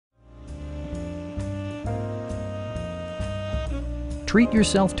Treat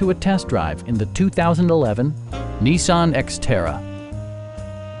yourself to a test drive in the 2011 Nissan Xterra.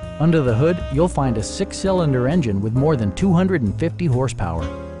 Under the hood, you'll find a 6-cylinder engine with more than 250 horsepower,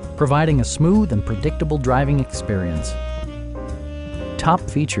 providing a smooth and predictable driving experience. Top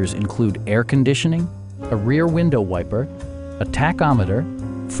features include air conditioning, a rear window wiper, a tachometer,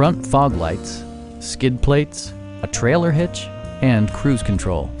 front fog lights, skid plates, a trailer hitch, and cruise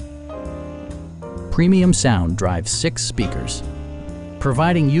control. Premium sound drives 6 speakers,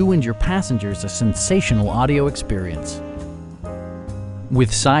 providing you and your passengers a sensational audio experience.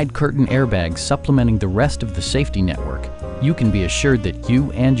 With side curtain airbags supplementing the rest of the safety network, you can be assured that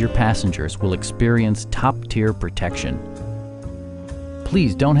you and your passengers will experience top-tier protection.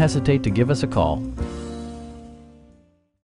 Please don't hesitate to give us a call.